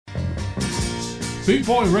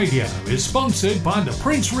Bootboy Radio is sponsored by the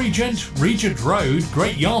Prince Regent, Regent Road,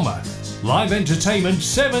 Great Yarmouth. Live entertainment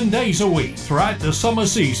 7 days a week throughout the summer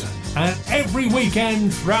season and every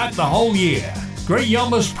weekend throughout the whole year. Great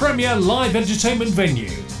Yarmouth's premier live entertainment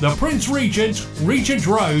venue, the Prince Regent, Regent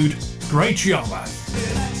Road, Great Yarmouth.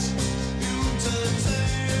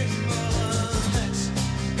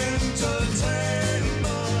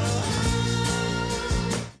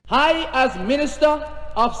 I, as Minister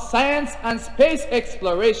of Science and Space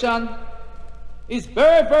Exploration, is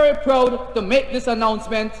very, very proud to make this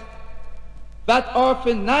announcement that our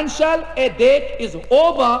financial headache is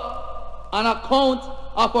over on account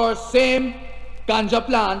of our same ganja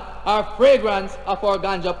plant, our fragrance of our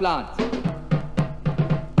ganja plant.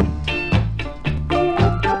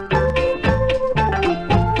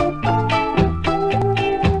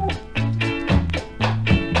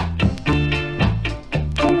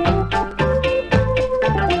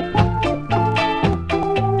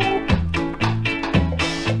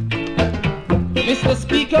 Mr.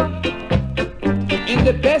 Speaker, in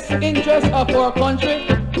the best interest of our country,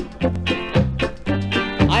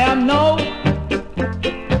 I am now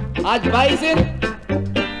advising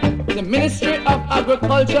the Ministry of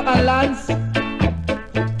Agriculture and Lands,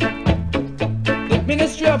 the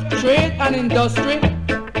Ministry of Trade and Industry,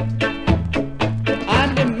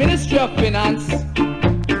 and the Ministry of Finance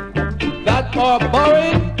that our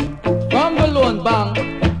borrowing from the loan bank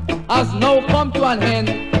has now come to an end,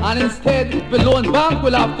 and instead the loan bank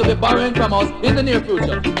will have to be borrowing from us in the near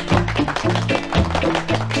future.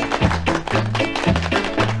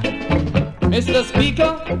 Mr.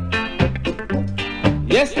 Speaker,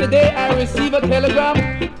 yesterday I received a telegram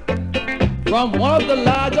from one of the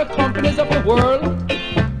larger companies of the world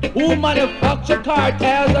who manufacture car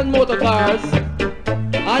tires and motor cars,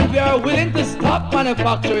 and we are willing to stop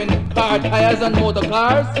manufacturing car tires and motor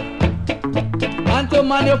cars and to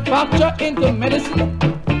manufacture into medicine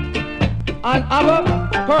and other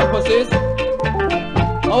purposes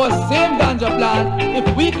our same ganja plant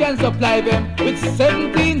if we can supply them with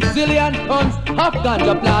 17 zillion tons of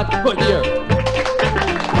ganja plant per year.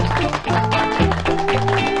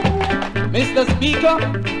 Mr. Speaker,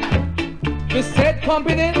 the said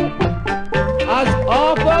company has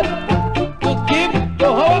offered to give to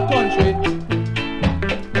our country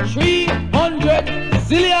 300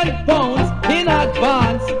 zillion pounds in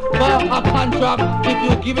advance for a contract if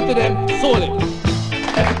you give it to them solely.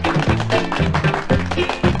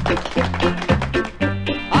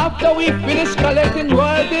 After we finish collecting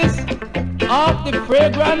royalties of the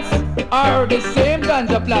fragrance or the same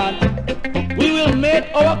ganja plant, we will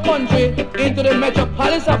make our country into the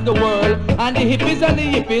metropolis of the world, and the hippies and the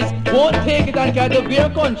yippies won't take it and carry to their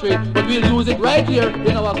country, but we'll use it right here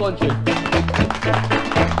in our country.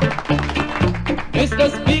 Mr.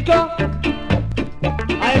 Speaker,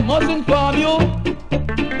 I must inform you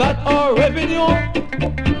that our revenue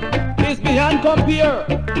is beyond compare.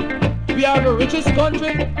 We are the richest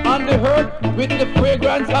country on the earth with the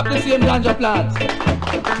fragrance of the same ganja plant.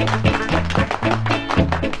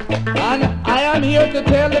 And I am here to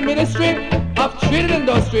tell the Ministry of Trade and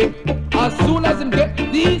Industry, as soon as we get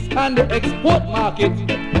these and the export market,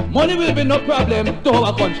 money will be no problem to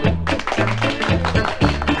our country.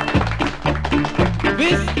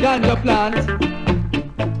 This ganja plant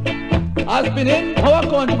has been in our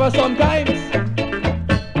country for some time,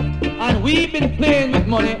 and we've been playing with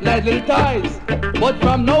money like little toys. But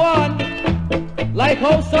from now on, like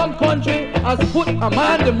how some country has put a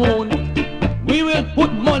man on the moon, we will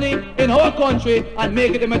put money in our country and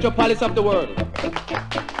make it the metropolis of the world.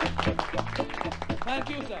 Thank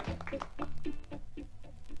you, sir.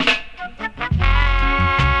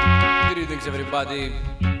 Greetings, everybody.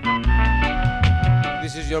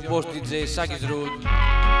 This is your boss DJ Sakis Root,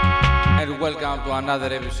 and welcome to another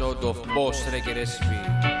episode of Boss Reggae Recipe.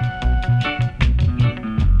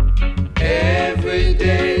 Every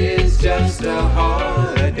day is just a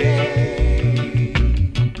holiday.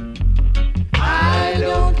 I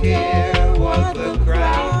don't care what the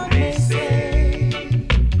crowd may say.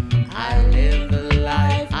 I live the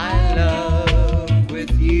life I love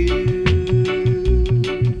with you,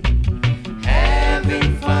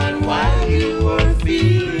 having fun while you are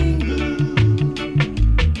feeling blue.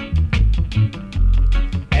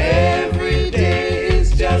 Every day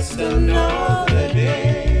is just another day.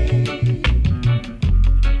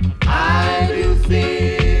 I do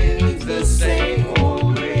things the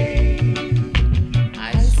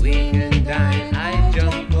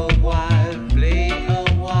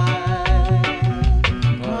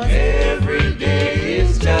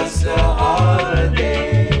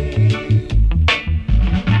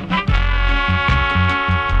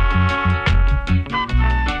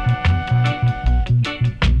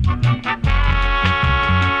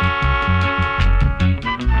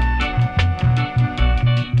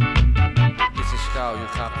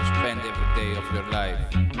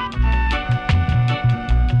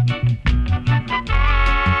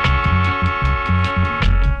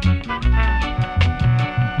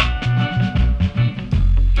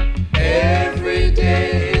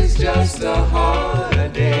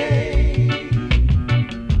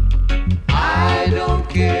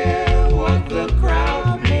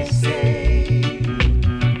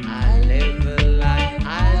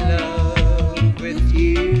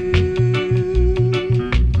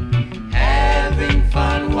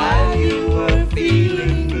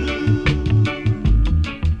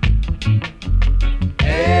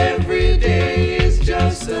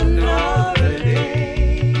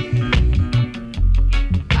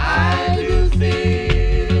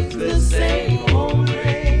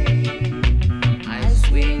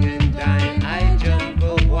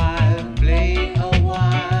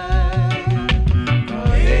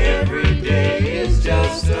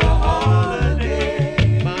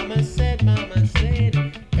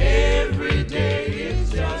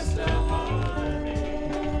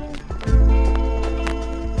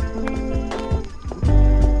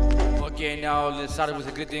let's start with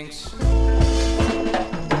the greetings.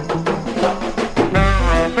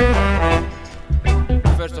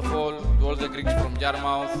 First of all, to all the Greeks from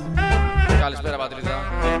Yarmouth. Καλησπέρα πατρίδα.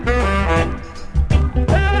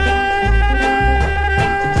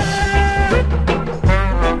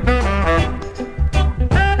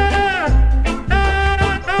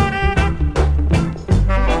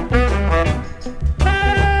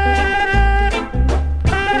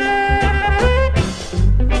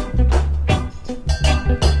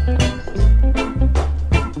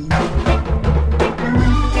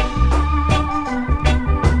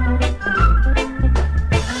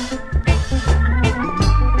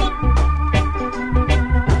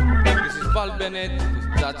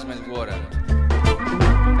 Judgment Warrant.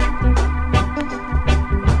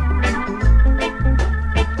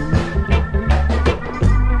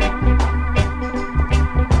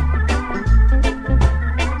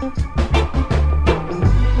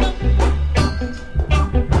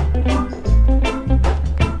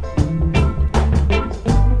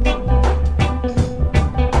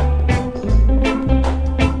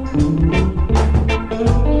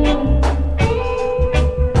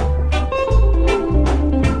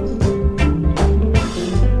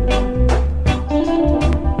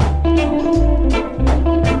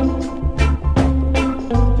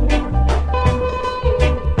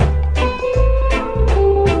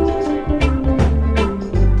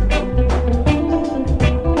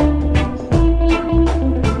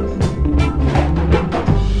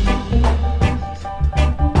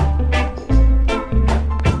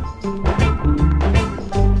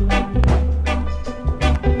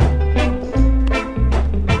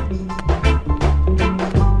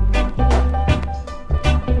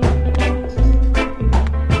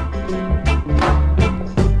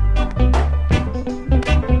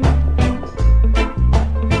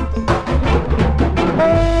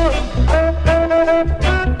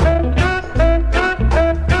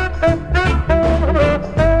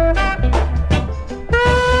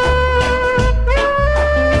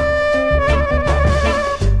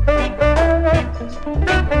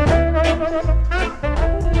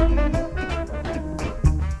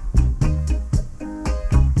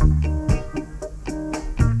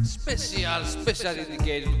 Special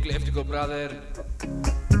dedicated to Kleftico brother.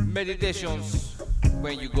 Meditations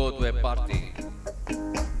when you go to a party.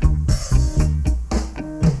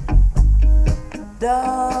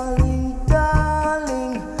 Darling,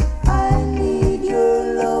 darling, I need your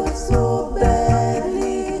love so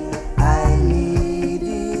badly. I need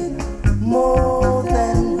it more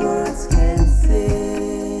than words can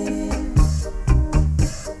say.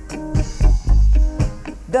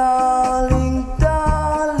 Darling,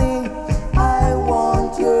 darling, I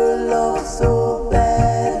want your love so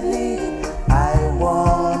badly. I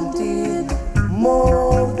want it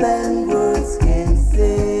more than words can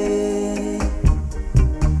say.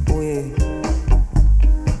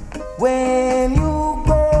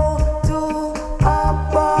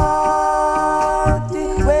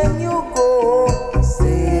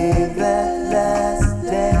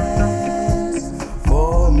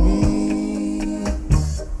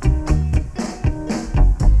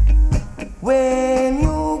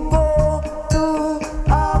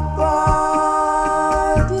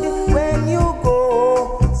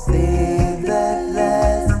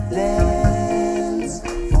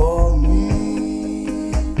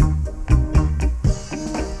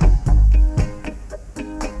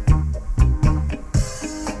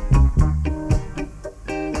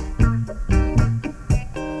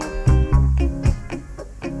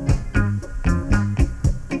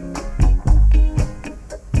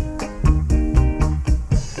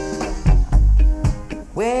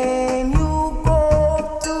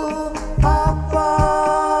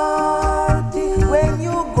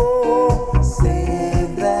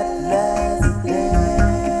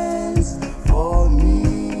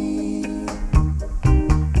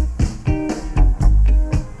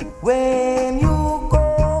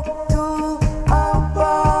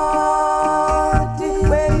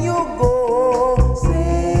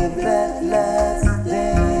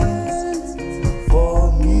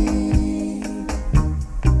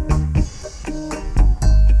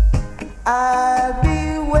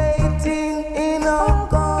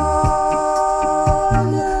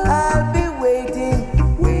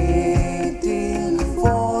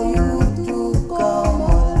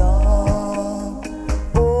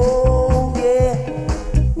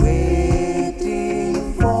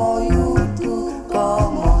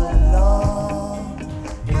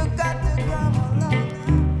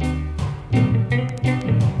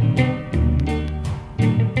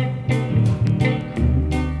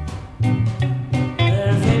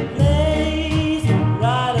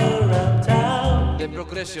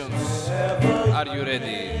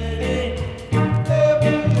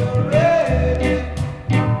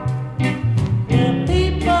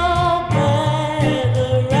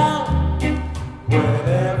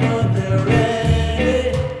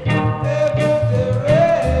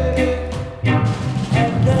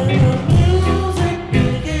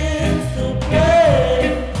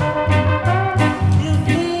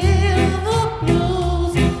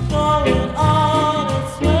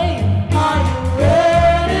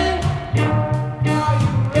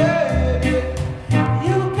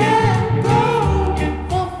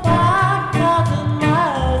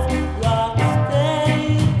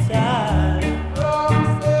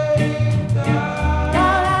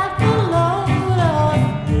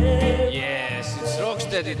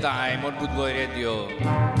 time on Good Boy Radio.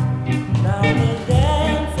 Now the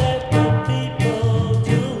dance that the people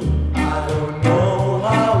do, I don't know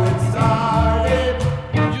how it started.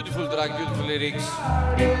 Beautiful track, beautiful lyrics.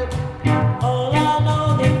 All I know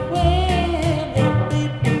that when the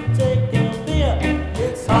people take their beer,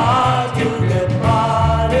 it's hard to get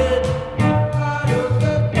parted.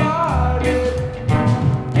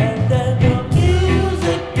 And then the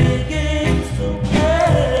music begins to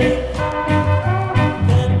play.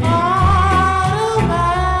 Then automatically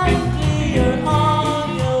you're on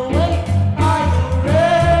your way. Are you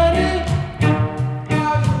ready?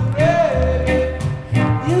 Are you ready?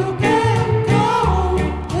 You can go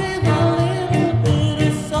with a little bit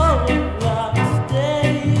of soul, rock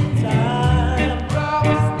steady time, rock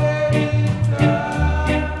steady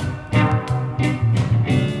time.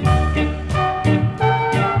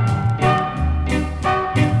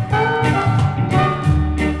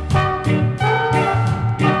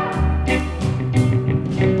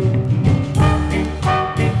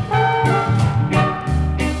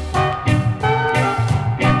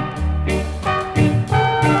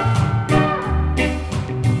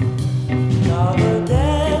 Now the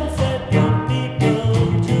dance that the people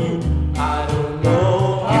do, I don't know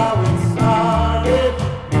how it started.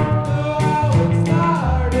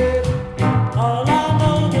 All I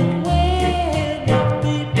know that when the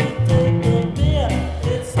people take their beer,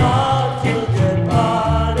 it's hard to get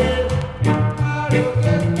parted.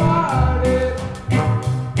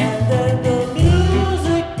 And then the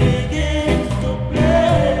music begins to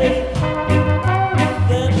play.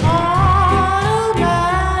 Then automatically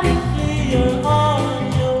you're on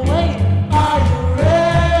your way. Are you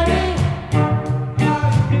ready?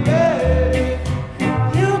 Are you ready?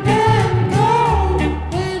 You can go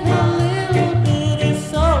with a little bit of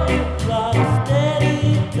soul, rock steady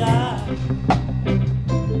time.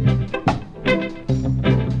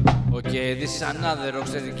 Okay, this is another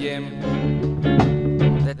Rocksteady game.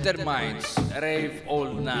 The Termites, Rave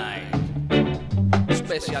All Night.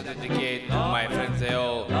 Special dedicated to my friend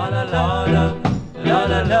Theo. La la la la la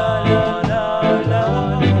la la la la la la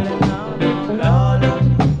la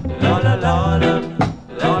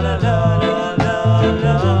la la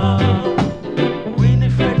la.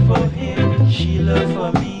 Winifred for him, Sheila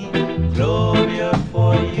for me, Gloria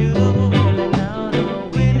for you.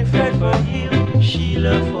 Winifred for him,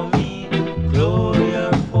 Sheila for me, Gloria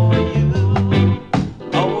for you.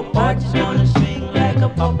 Our party's gonna swing like a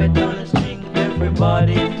puppet on a string.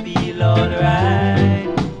 Everybody feel alright.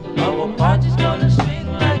 Our party's gonna swing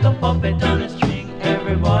like a puppet on a string.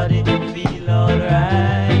 Everybody feel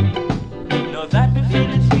alright. Now that we're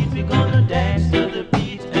feeling sweet, we're gonna dance to the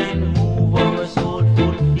beat and move our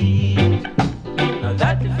soulful feet. Now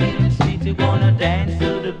that we're feeling sweet, we're gonna dance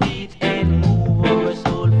to the beat and move our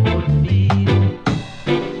soulful feet.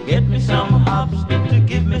 Get me some hops to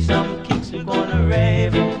give me some kicks. We're gonna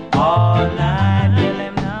rave all night. Tell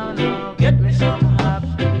them now, now. Get me some hops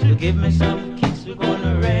to give me some kicks. We're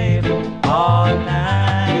gonna rave all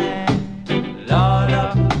night. La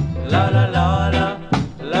la la la la la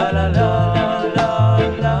la la la la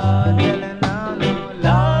la. Tell them now,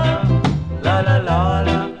 now. La la la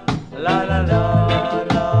la la la la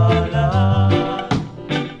la la.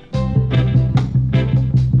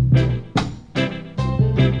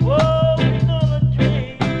 Whoa, we're gonna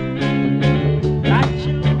drink. Got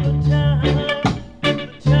you the time,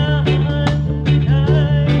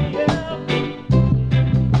 yeah.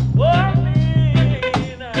 Whoa, man,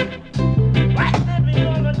 what that we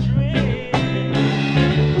gonna drink?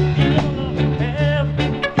 We gonna have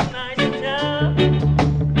a nice time.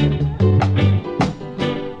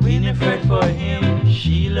 Winifred for him,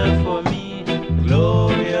 Sheila for me,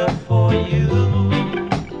 Gloria for you.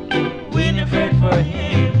 Winifred for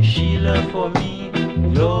him, Sheila for me,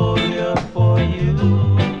 Gloria for you.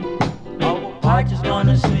 Our party's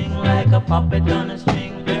gonna swing like a puppet on a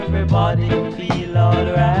string. Everybody feel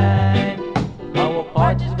alright. Our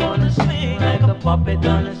party's gonna swing like a puppet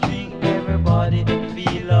on a string. Everybody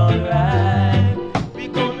feel alright. We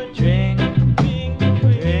gonna drink, drink,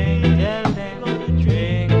 drink. Tell them gonna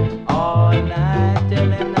drink all night. Tell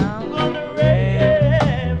them now. We're gonna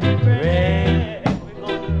rave, rave. We're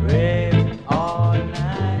gonna rave all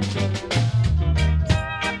night.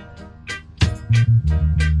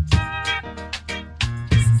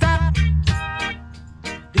 Stop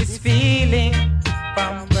this feeling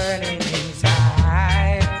from burning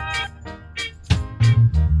inside.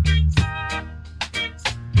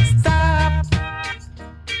 Stop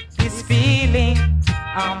this feeling,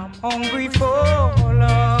 I'm hungry for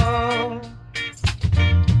love.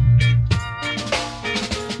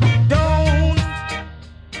 Don't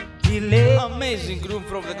delay. amazing groove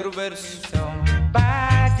from the groovers.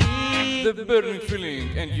 Somebody. The burning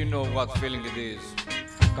feeling, and you know what feeling it is.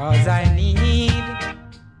 'Cause I need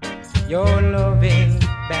your loving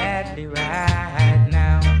badly right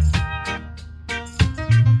now.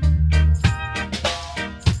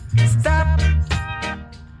 Stop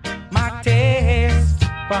my tears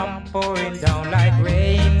from pouring down like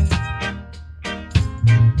rain.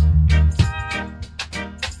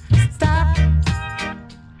 Stop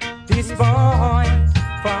this boy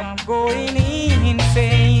from going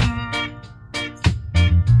insane.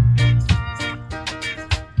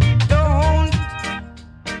 Don't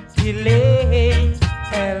delay,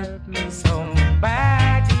 help me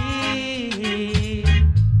somebody.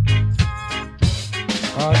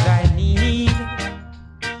 'Cause I need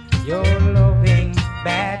your loving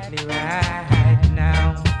badly right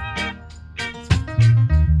now.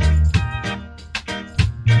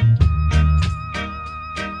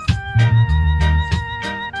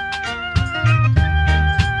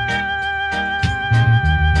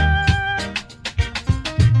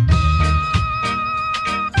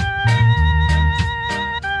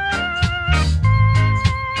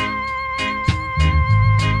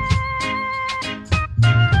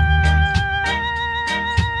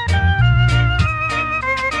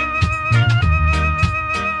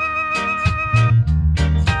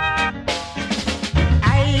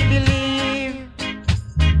 I believe,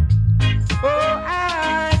 oh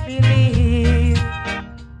I believe,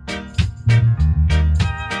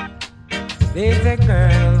 there's a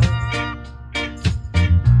girl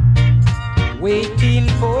waiting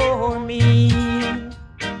for me.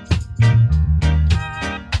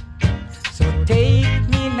 So take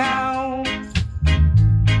me now,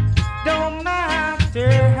 don't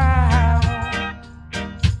matter how,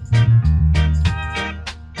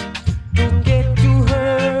 to get to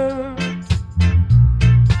her.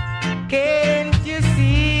 Can't you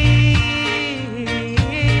see?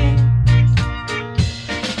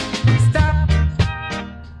 Stop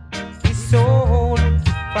this soul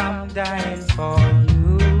from dying for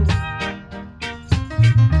you.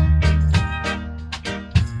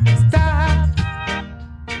 Stop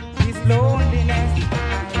this loneliness.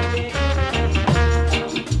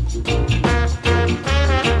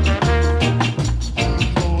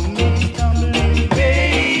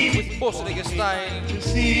 With post-reggae style,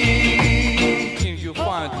 if you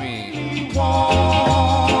find me.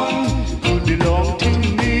 One could belong to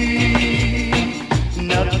me,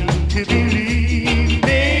 nothing to believe,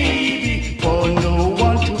 baby, for no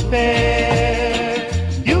one to bear.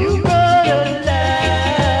 You got a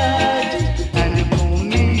lad and you pull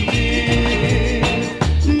me in.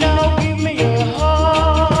 Now give me your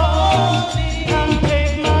heart and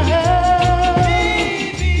take my hand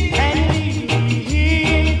and lead me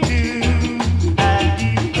into a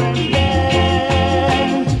different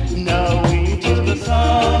land. Now into the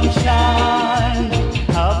sunshine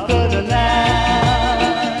after the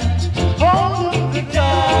land. All of the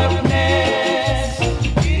darkness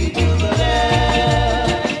into the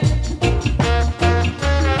land.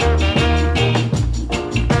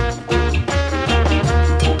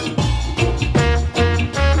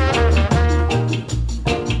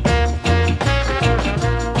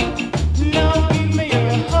 Now give me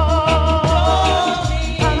your heart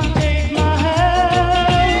and take my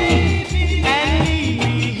hand and lead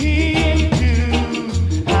me into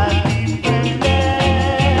a different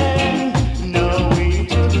land. Now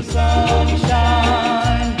into the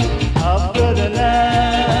sunshine after the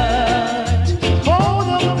land. All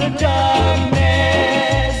of the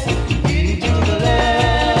darkness into the land.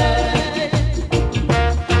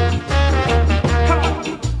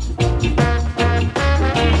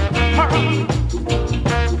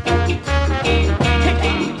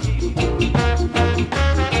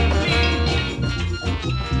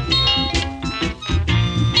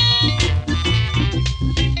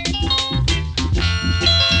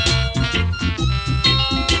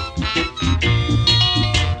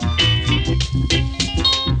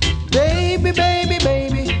 Baby, baby,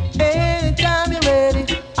 baby, anytime you're ready,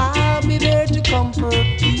 I'll be there to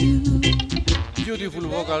comfort you. Beautiful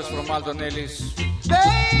vocals from Alton Ellis.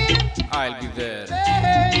 Baby, I'll be there.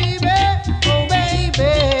 baby, oh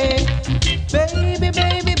baby, baby,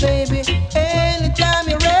 baby, baby, anytime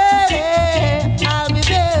you're ready, I'll be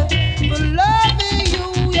there for loving you,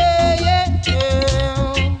 yeah, yeah,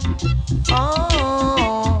 yeah.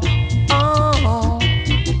 Oh, oh,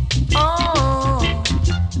 oh.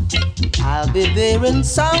 I'll be there in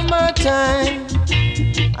summertime,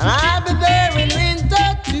 and I'll be there in winter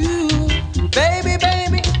too. Baby,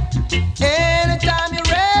 baby, anytime you're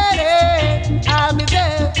ready, I'll be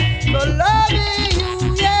there for loving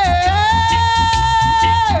you, yeah.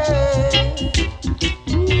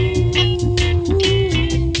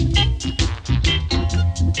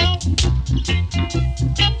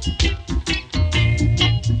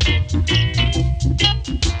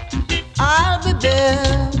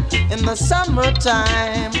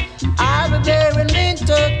 summertime. I'll be there in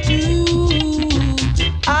winter too.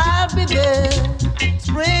 I'll be there,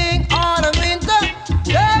 spring, autumn, winter.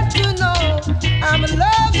 Don't you know I'm in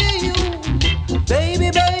love with you,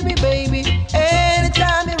 baby, baby, baby.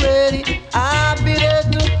 Anytime you're ready, I'll be there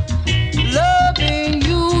too, loving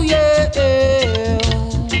you, yeah.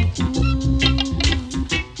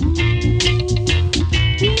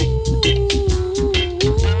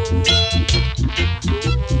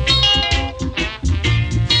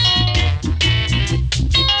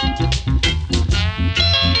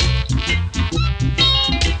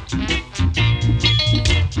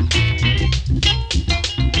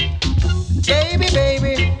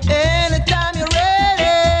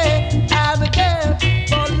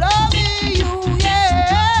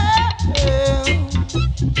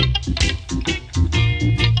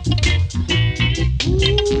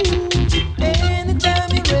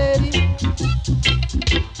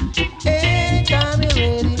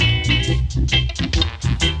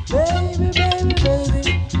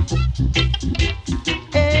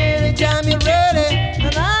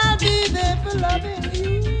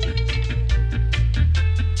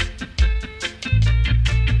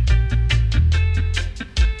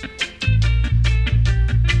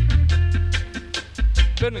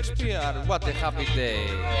 Burning Spear, what a happy day.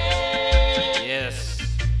 Yes.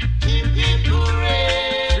 Feel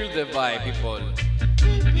the vibe, people.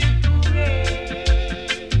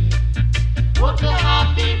 What a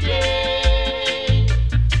happy day.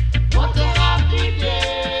 What a happy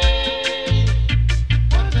day.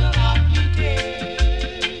 What a happy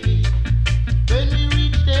day. When we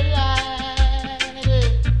reach the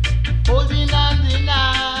light, holding hand in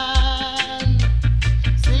hand,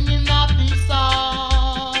 singing happy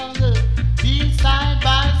song, be side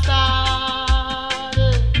by side.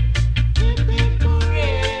 Hip hip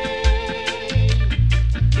hooray,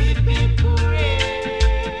 hip hip hooray.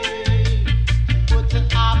 What a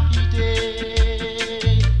happy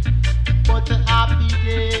day, what a happy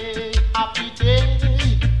day, happy day.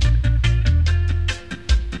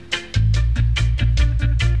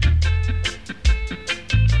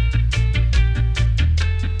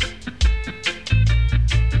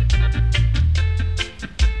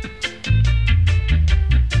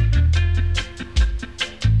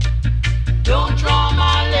 Don't draw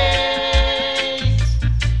my legs,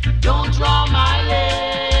 don't draw my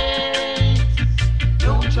legs,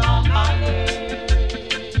 don't draw my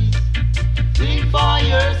legs. Think for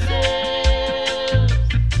yourselves,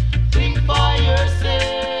 think for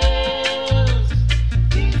yourselves,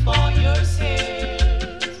 think for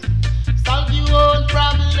yourselves. Solve your own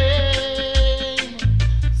problem,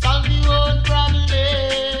 solve your own problem,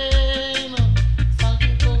 solve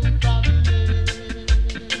your own problem.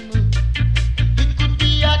 It could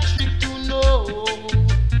be a trick to know.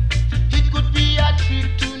 It could be a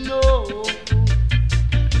trick to know.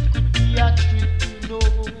 It could be a trick to know.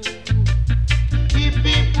 Hip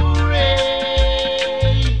hip hooray.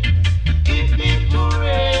 Hip hip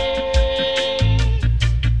hooray.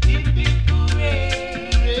 Hip hip hooray.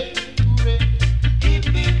 Hooray. Hip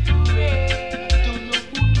hip hooray. Don't know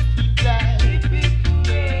who to feel like. Hip hip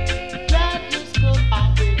hooray. Gladness come our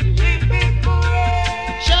way. Hip hip hooray.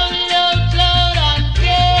 Shout it out loud and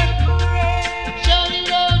clear. Shout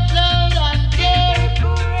it out loud and clear.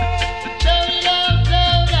 Shout it out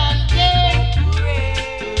loud and clear. Hooray,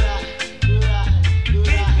 hooray,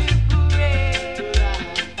 hooray,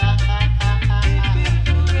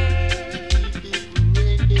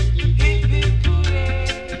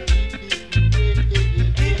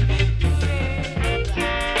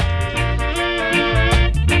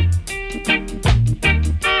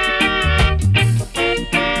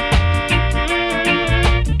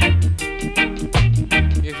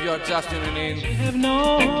 If you are just tuning in, Have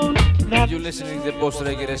known that you're listening to the Post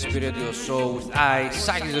Reggae Recipe Radio Show with I,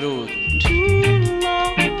 Saki Root. too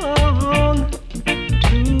long,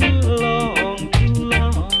 too long, too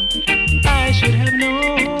long. I should have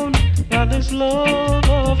known that this love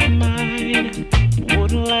of mine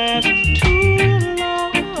wouldn't last too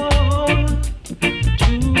long,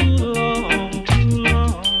 too long, too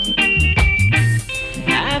long.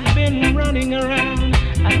 I've been running around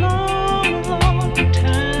a long, long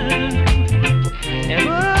time.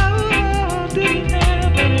 Never didn't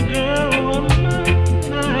have any girl on my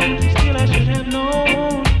mind. Still, I should have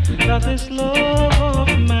known that this love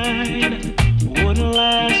of mine wouldn't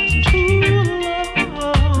last too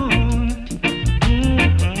long.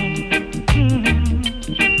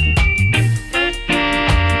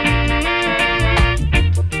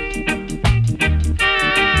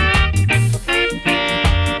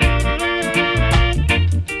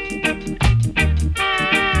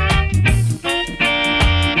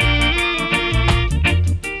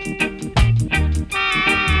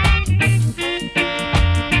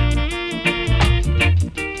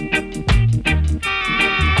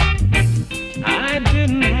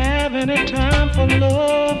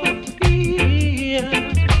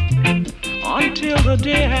 the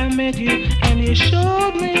day I met you, and you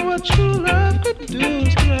showed me what true love could do.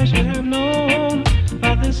 Still I should have known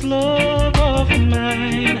that this love of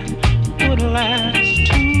mine would last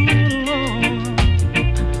too long.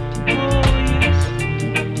 Oh yes,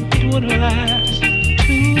 it would last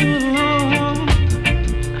too long.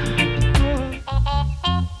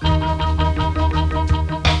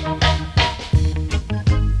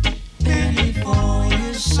 Penny for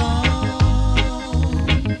your song,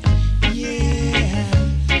 yeah.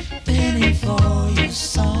 Penny for your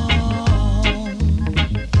song.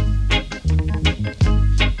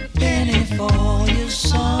 Penny for your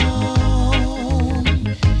song,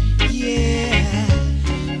 yeah.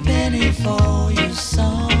 Penny for your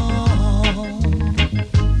song.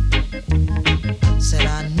 Said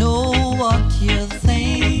I know what you're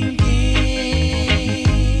thinking,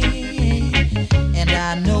 and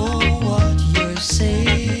I know what you're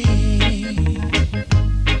saying,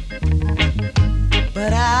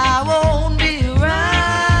 but I won't be around.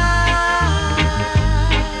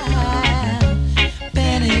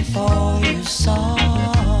 Penny for your song.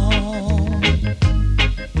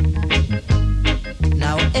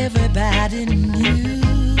 Now everybody knew,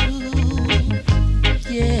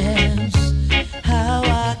 yes, how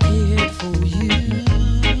I cared for you.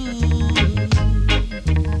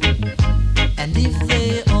 And if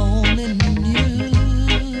they only knew,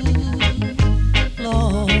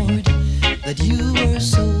 Lord, that you were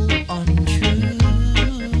so untrue.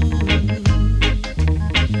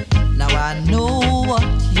 Now I know what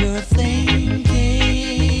you're thinking,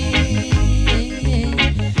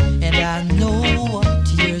 and I know what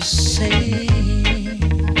you're saying,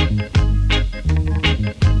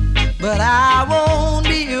 but I won't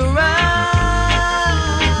be around.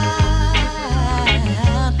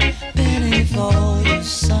 Penny for your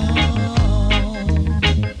song.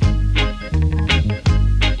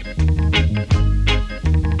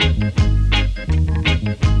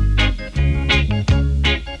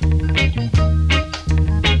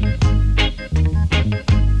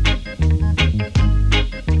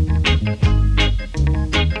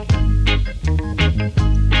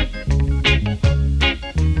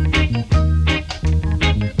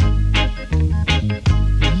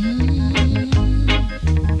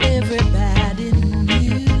 Everybody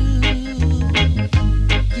knew,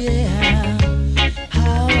 yeah,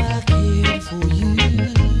 how I cared for you.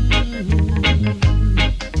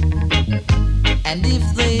 And if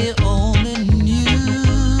they only knew,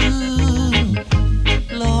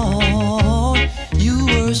 Lord, you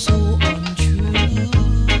were so untrue.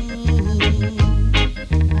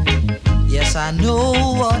 Yes, I know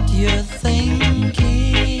what you're thinking,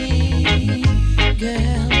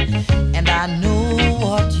 girl, and I know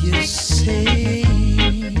what you're saying,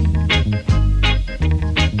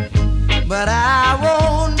 but I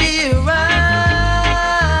won't be around.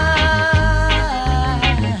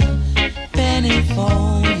 Penny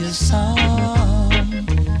for your song.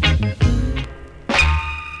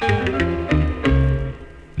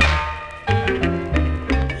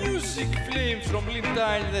 Music Flame from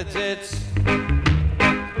Lintine the Jets.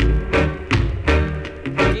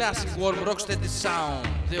 Classic warm rocksteady sound,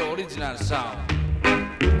 the original sound.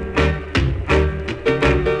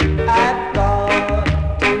 I've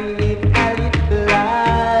got to live a little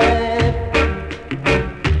life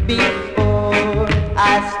before I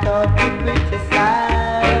start to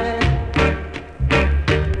criticize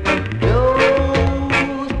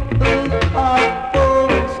those who are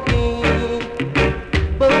boasting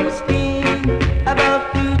about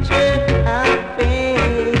future and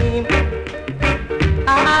fame. I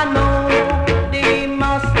know they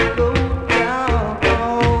must go down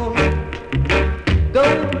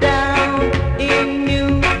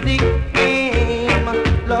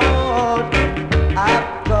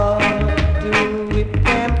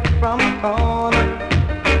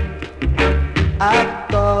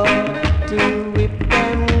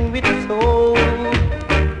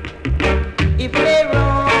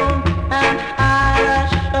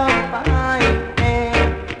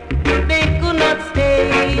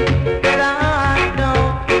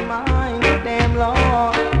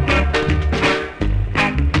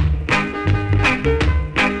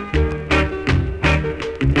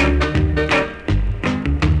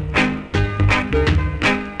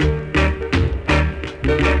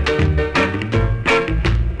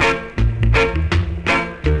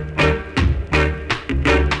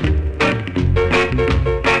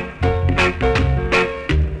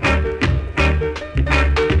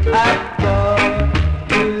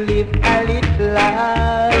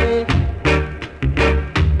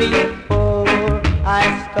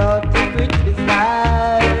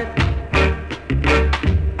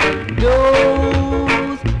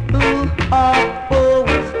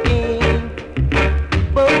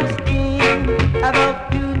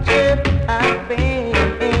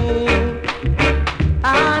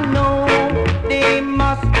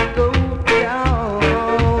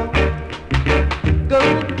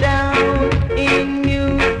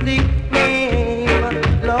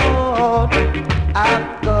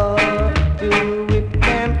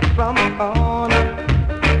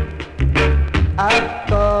I've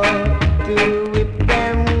got to whip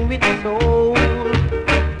them with soul.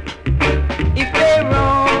 If they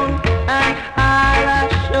run and hide, I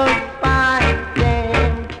should find them.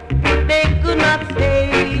 They could not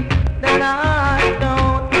say that I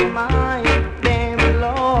don't mind them,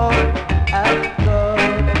 Lord. I've got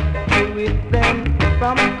to whip them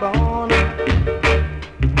from a corner.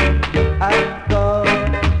 I've got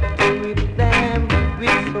to whip them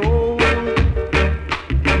with soul.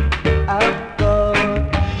 I've got.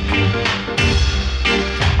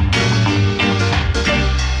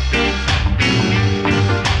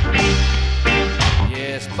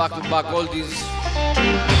 Yes, back to back oldies.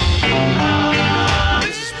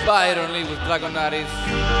 This is Byron Lee with Dragonaris.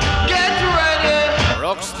 Get ready.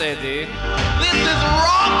 Rocksteady. This is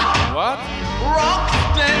rock. What? Rock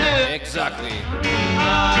steady. Exactly.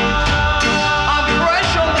 I'm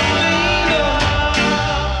fresh on the scene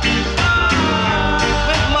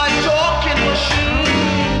with my talking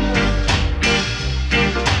machine.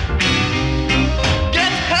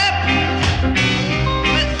 Get happy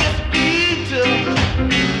with this beat.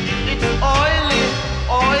 It's oily,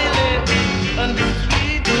 oily, and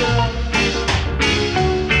sweet.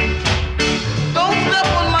 Don't step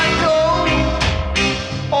on my toes.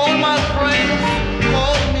 All my friends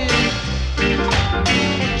call me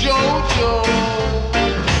Jojo.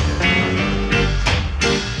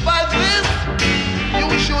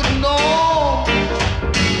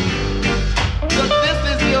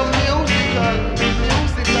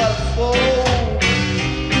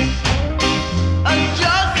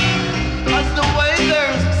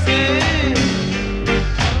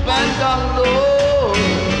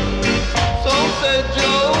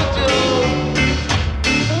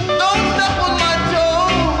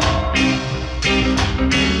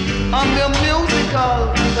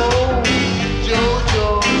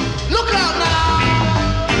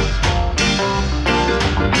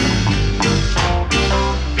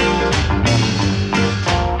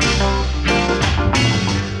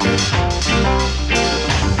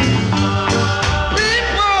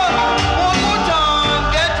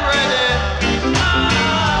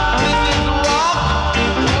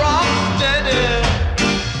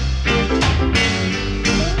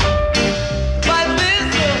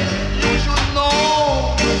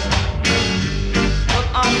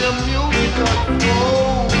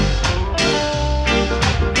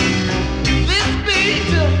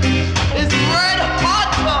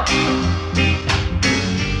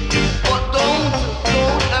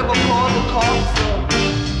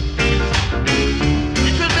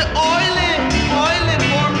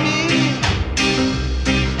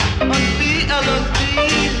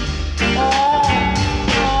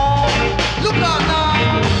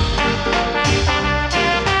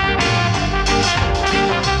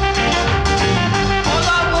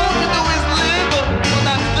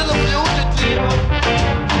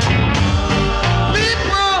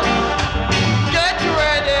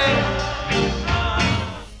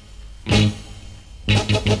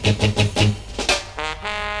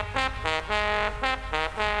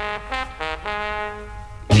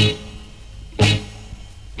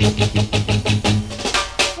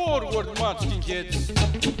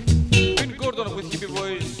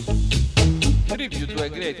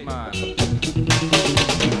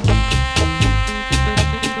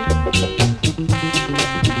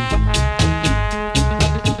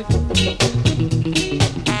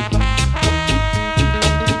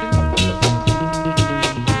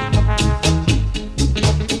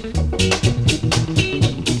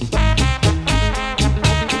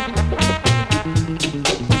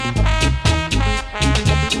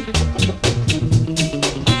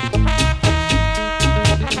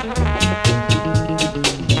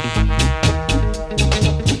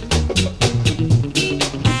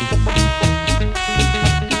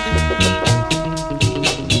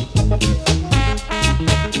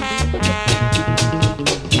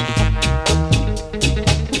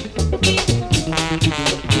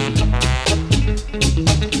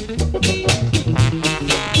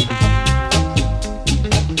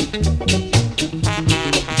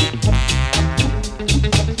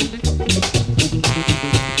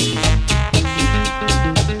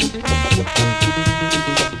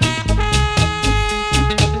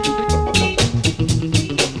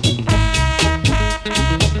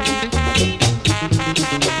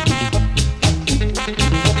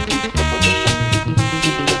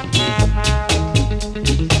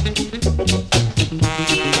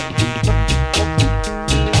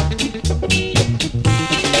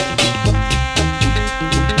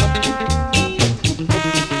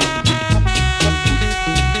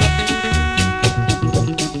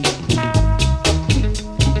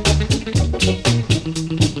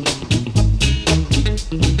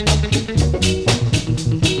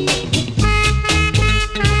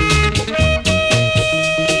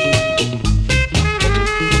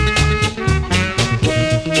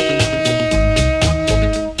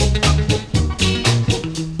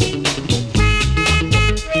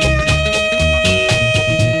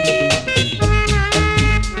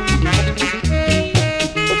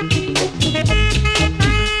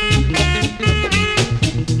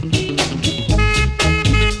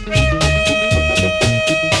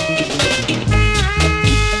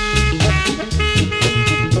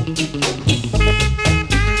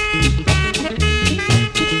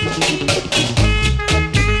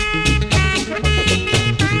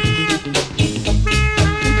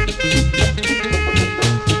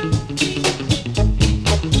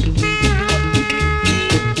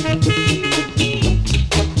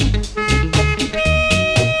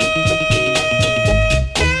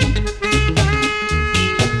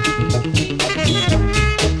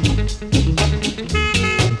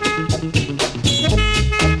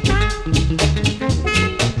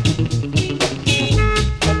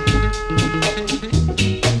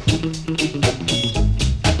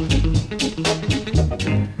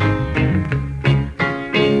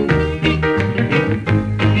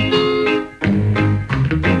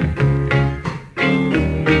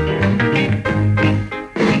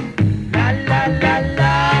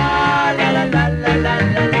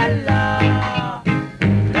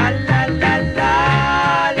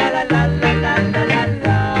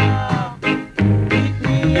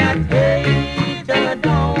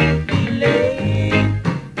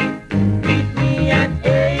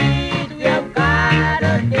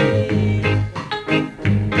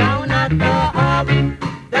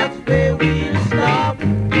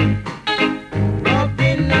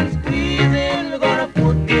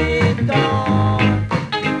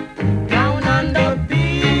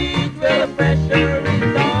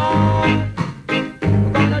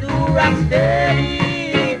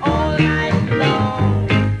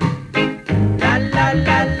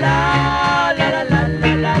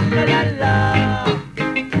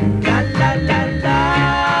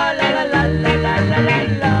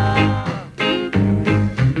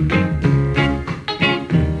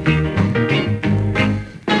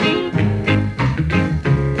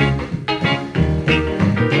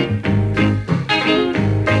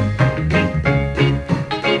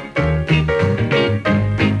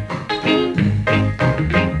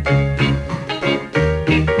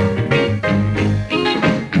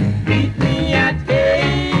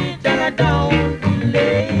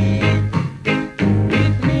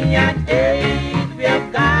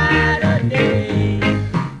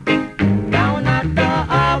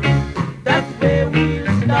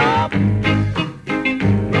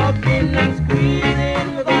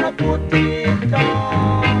 put it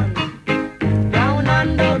on. Down on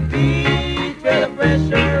the beach where the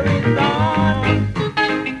pressure is on.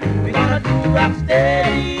 We're gonna do rock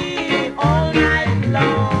steady all night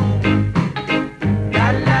long. La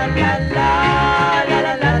la la la la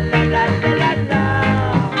la la la la la la.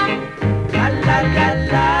 La la la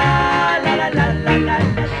la la la la la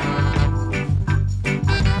la.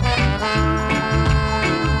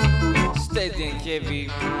 Steady and heavy.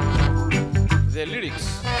 The lyrics.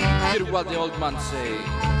 Hear what the old man say.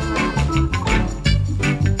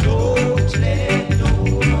 Don't let no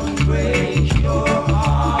one break your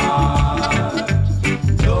heart.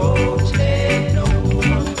 Don't let no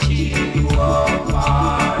one tear you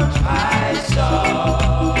apart, my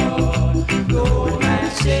son. Old man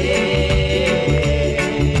say,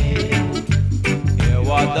 hear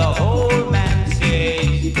what the old man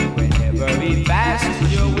says whenever he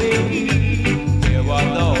passes your way. Hear what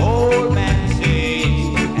the old man says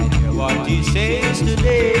and hear what he says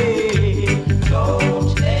today.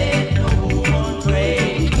 Don't let no one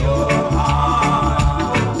break your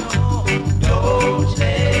heart. Don't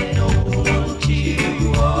let no one tear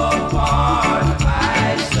you apart,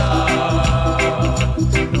 my son.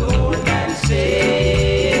 Old man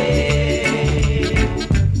say,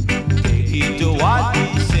 take heed to what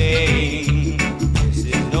he's saying. This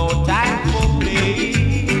is no time for play.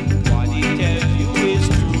 What he tells you is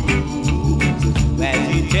true, as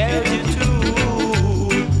he tells you to.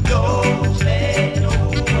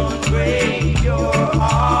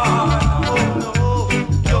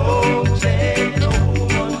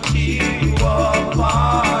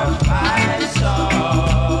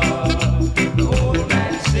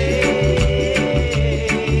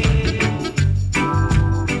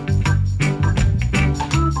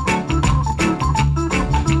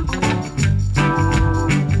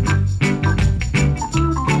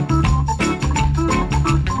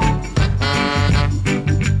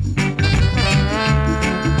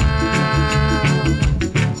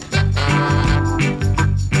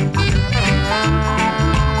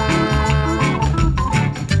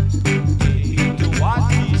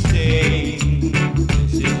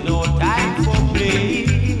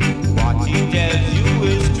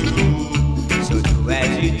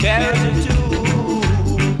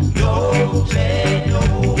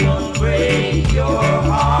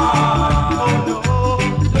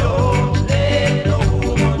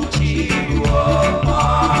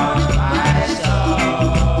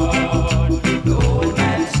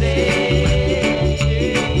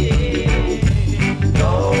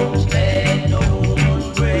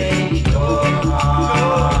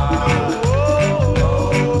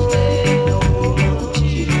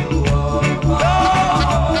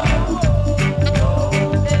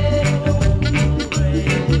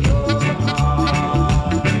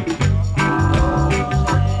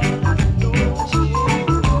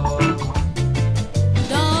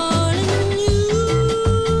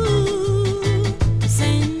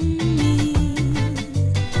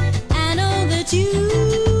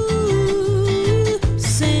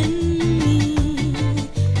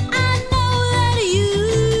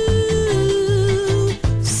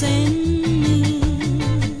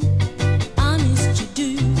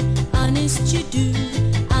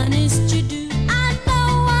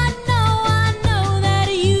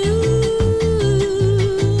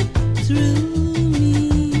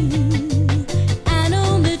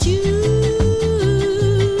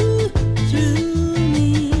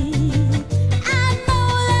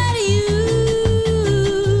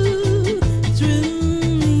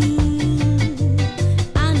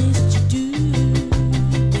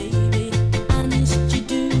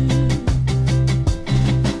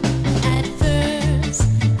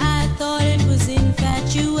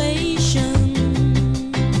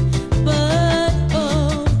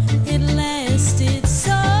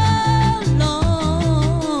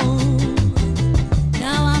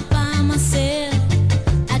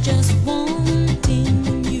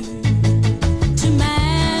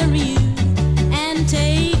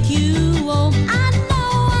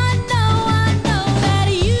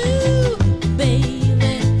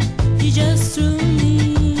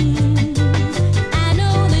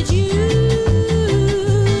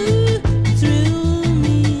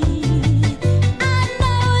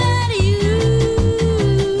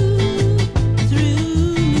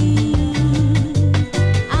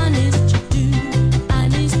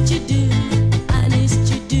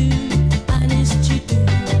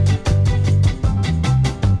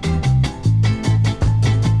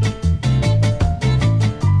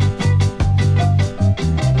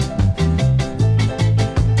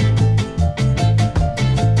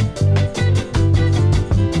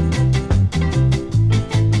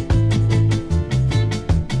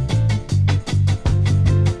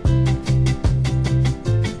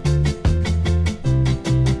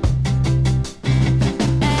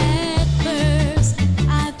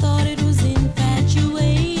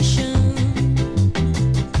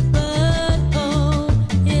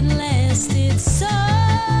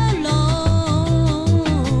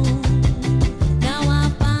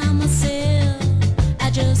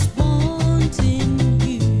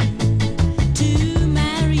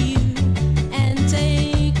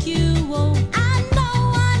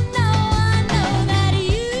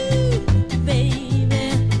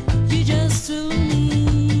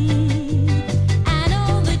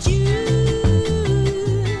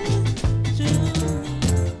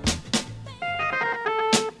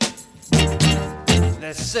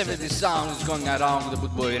 70 sound is going around with the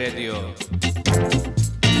Boot Boy Radio.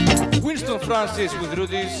 Winston Francis with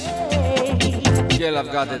Rudy's. Girl,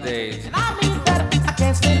 I've got a date. I mean that I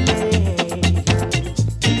can't stay late.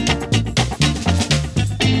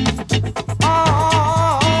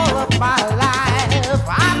 All of my life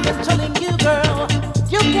I've been telling you, girl,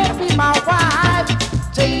 you can't be my wife.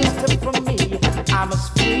 Take this tip from me, I'm as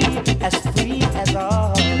free as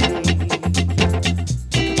all day.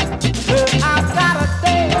 Girl, I've got a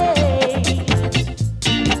date,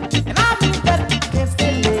 and I mean that I can't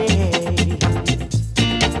stay late.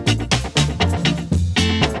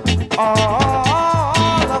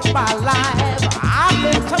 All of my life I've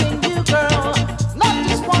been telling you, girl, not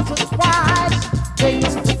just once or twice. Take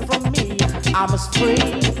this tip from me, I'm as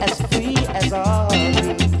free as all day.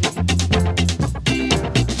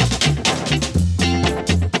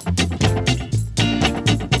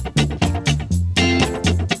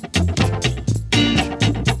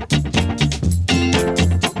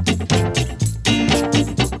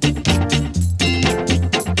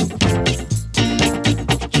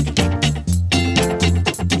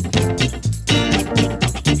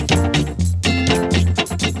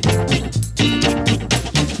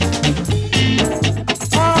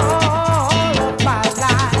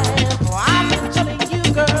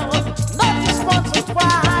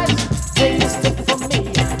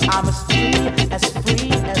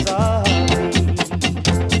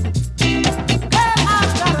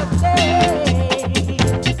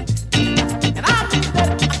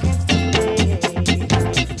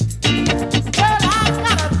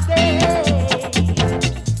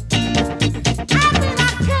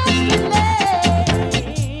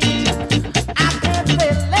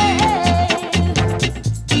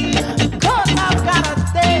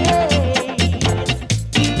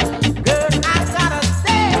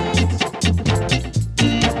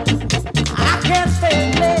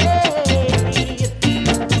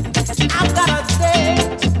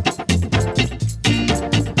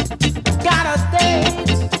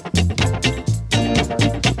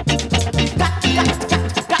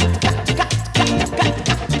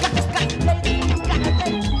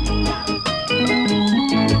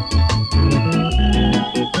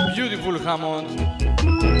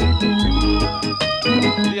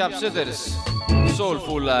 The Upsetters,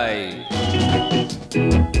 Soulful Eye.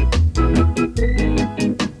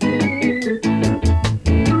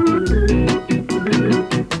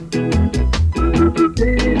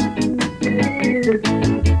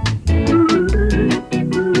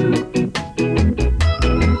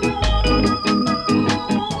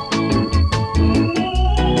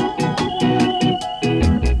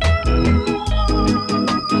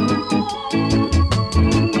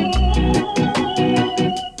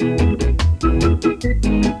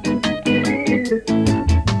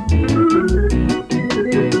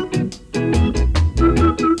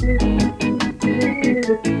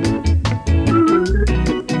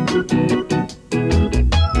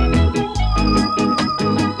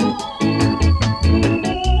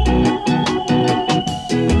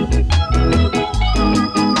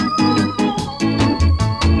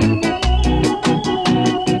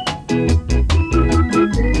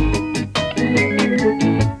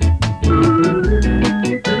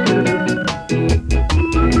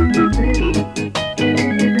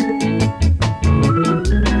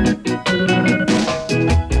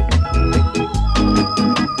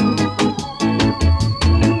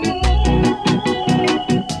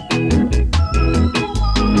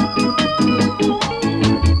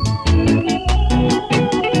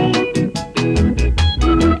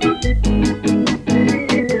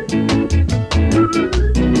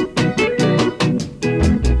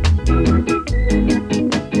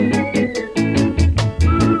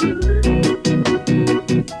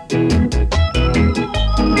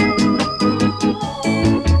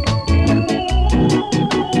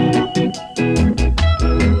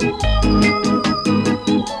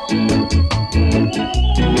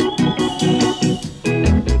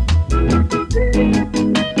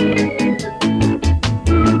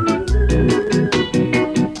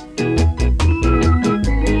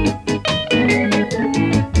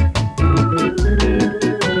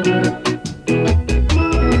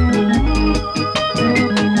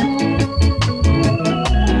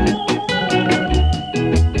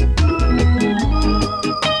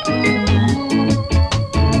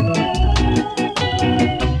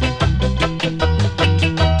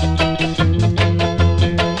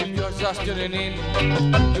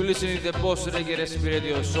 Boss Reggae Recipe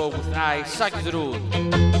Radio Show with I, Sakis Root.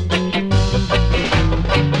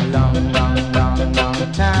 Long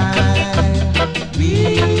time.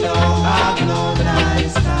 We don't have no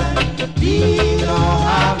nice time. We don't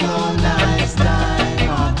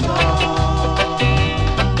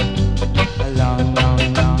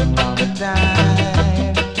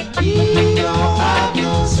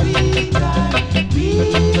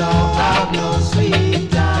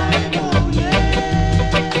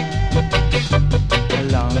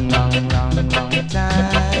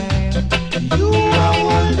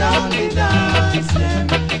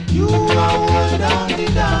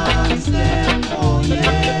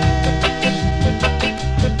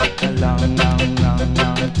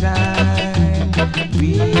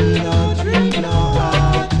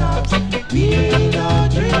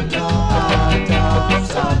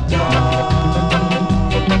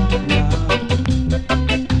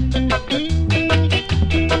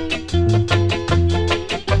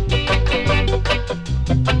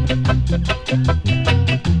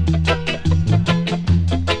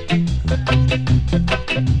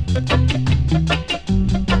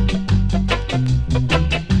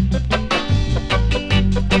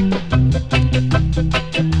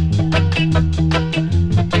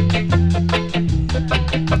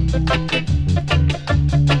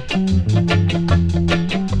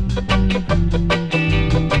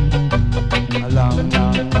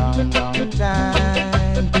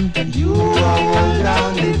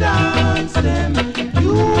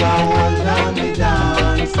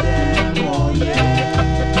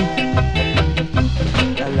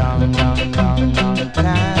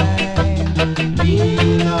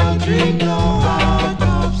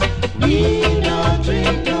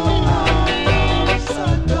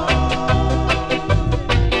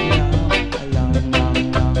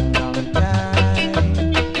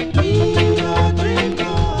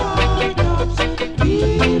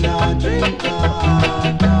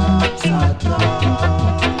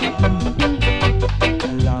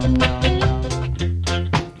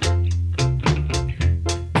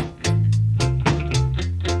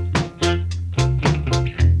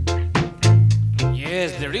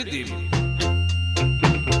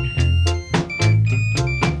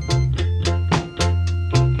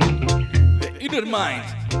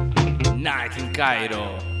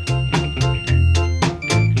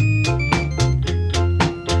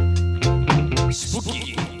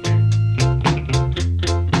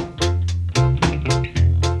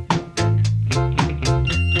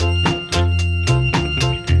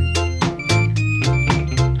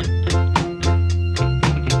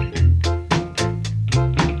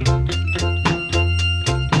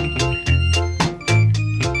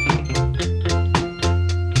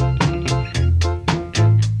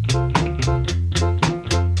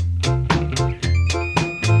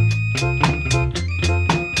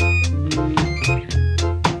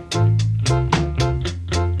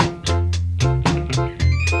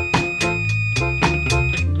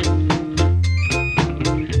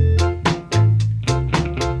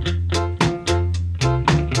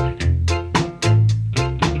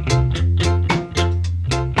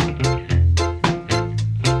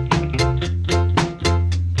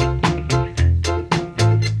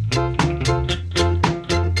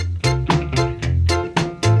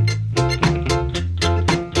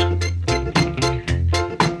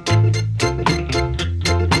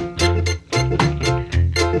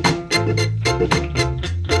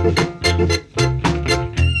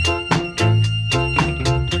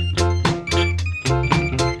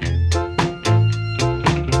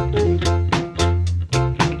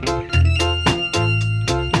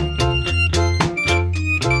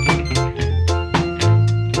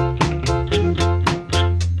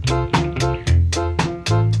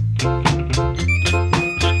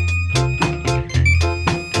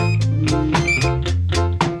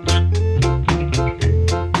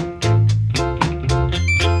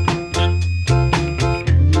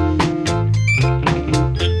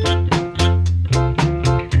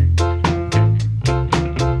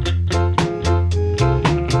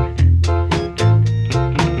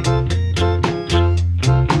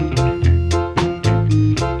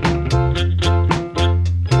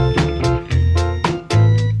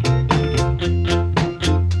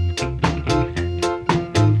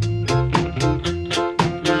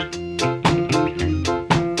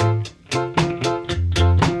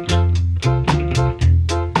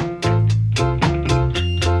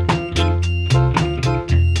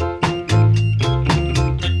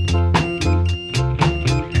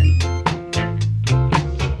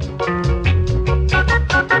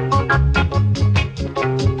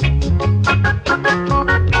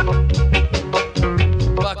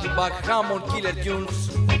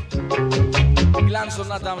Glanson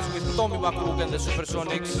Adams with Tommy McCook and the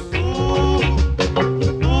Supersonics.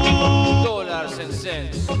 Dollars and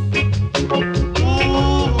cents.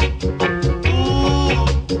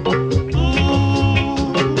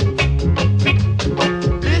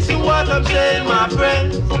 Listen what I'm saying, my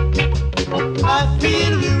friends. I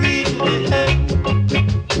feel we reach the end.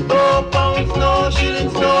 No pounds, no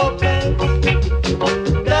shillings, no pence.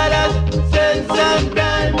 Dollars, cents and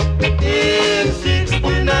dimes in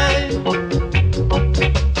 69.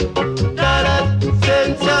 Dollars,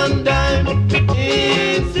 cents and dimes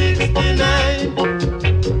in 69.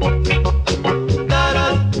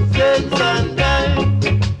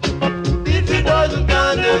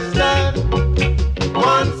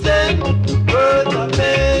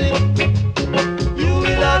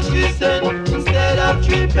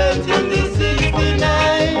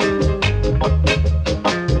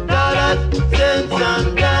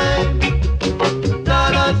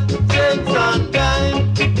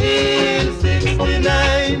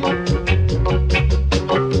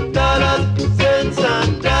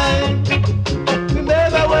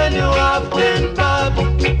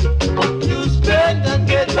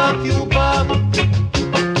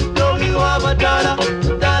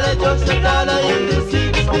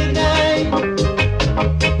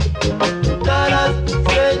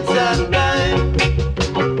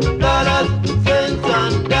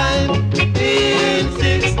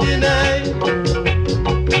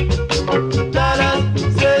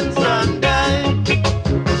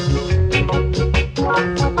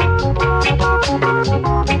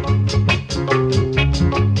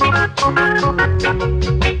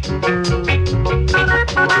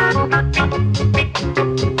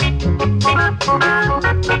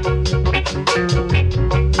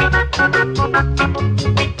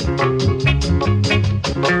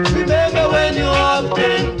 Remember when you have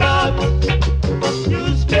 10 bucks, you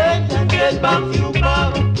spend and get back few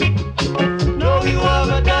bucks. Now you have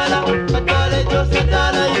a dollar just a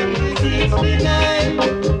dollar, you need 69.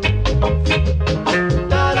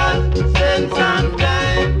 Dollars, cents and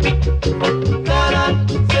dime. Dollars,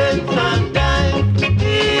 cents and dime.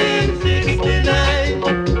 In 69.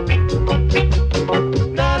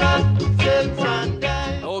 Dollars, cents and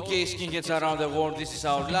dime. Okay, skinheads around the world, this is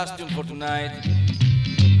our last tune for tonight.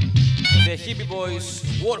 The Hippie Boys,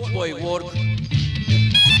 Work Boy Work.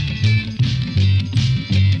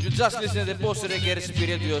 You just listen to the Boss Reggae Recipe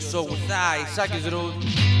Radio Show with I, Sakis Road.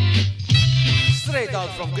 Straight out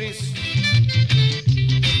from Greece.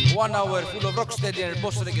 1 hour full of rocksteady and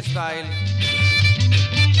Boss Reggae style.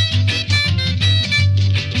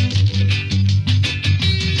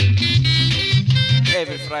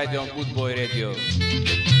 Every Friday on Good Boy Radio.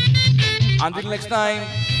 Until next time,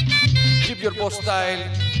 keep your boss style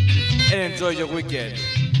and enjoy your weekend.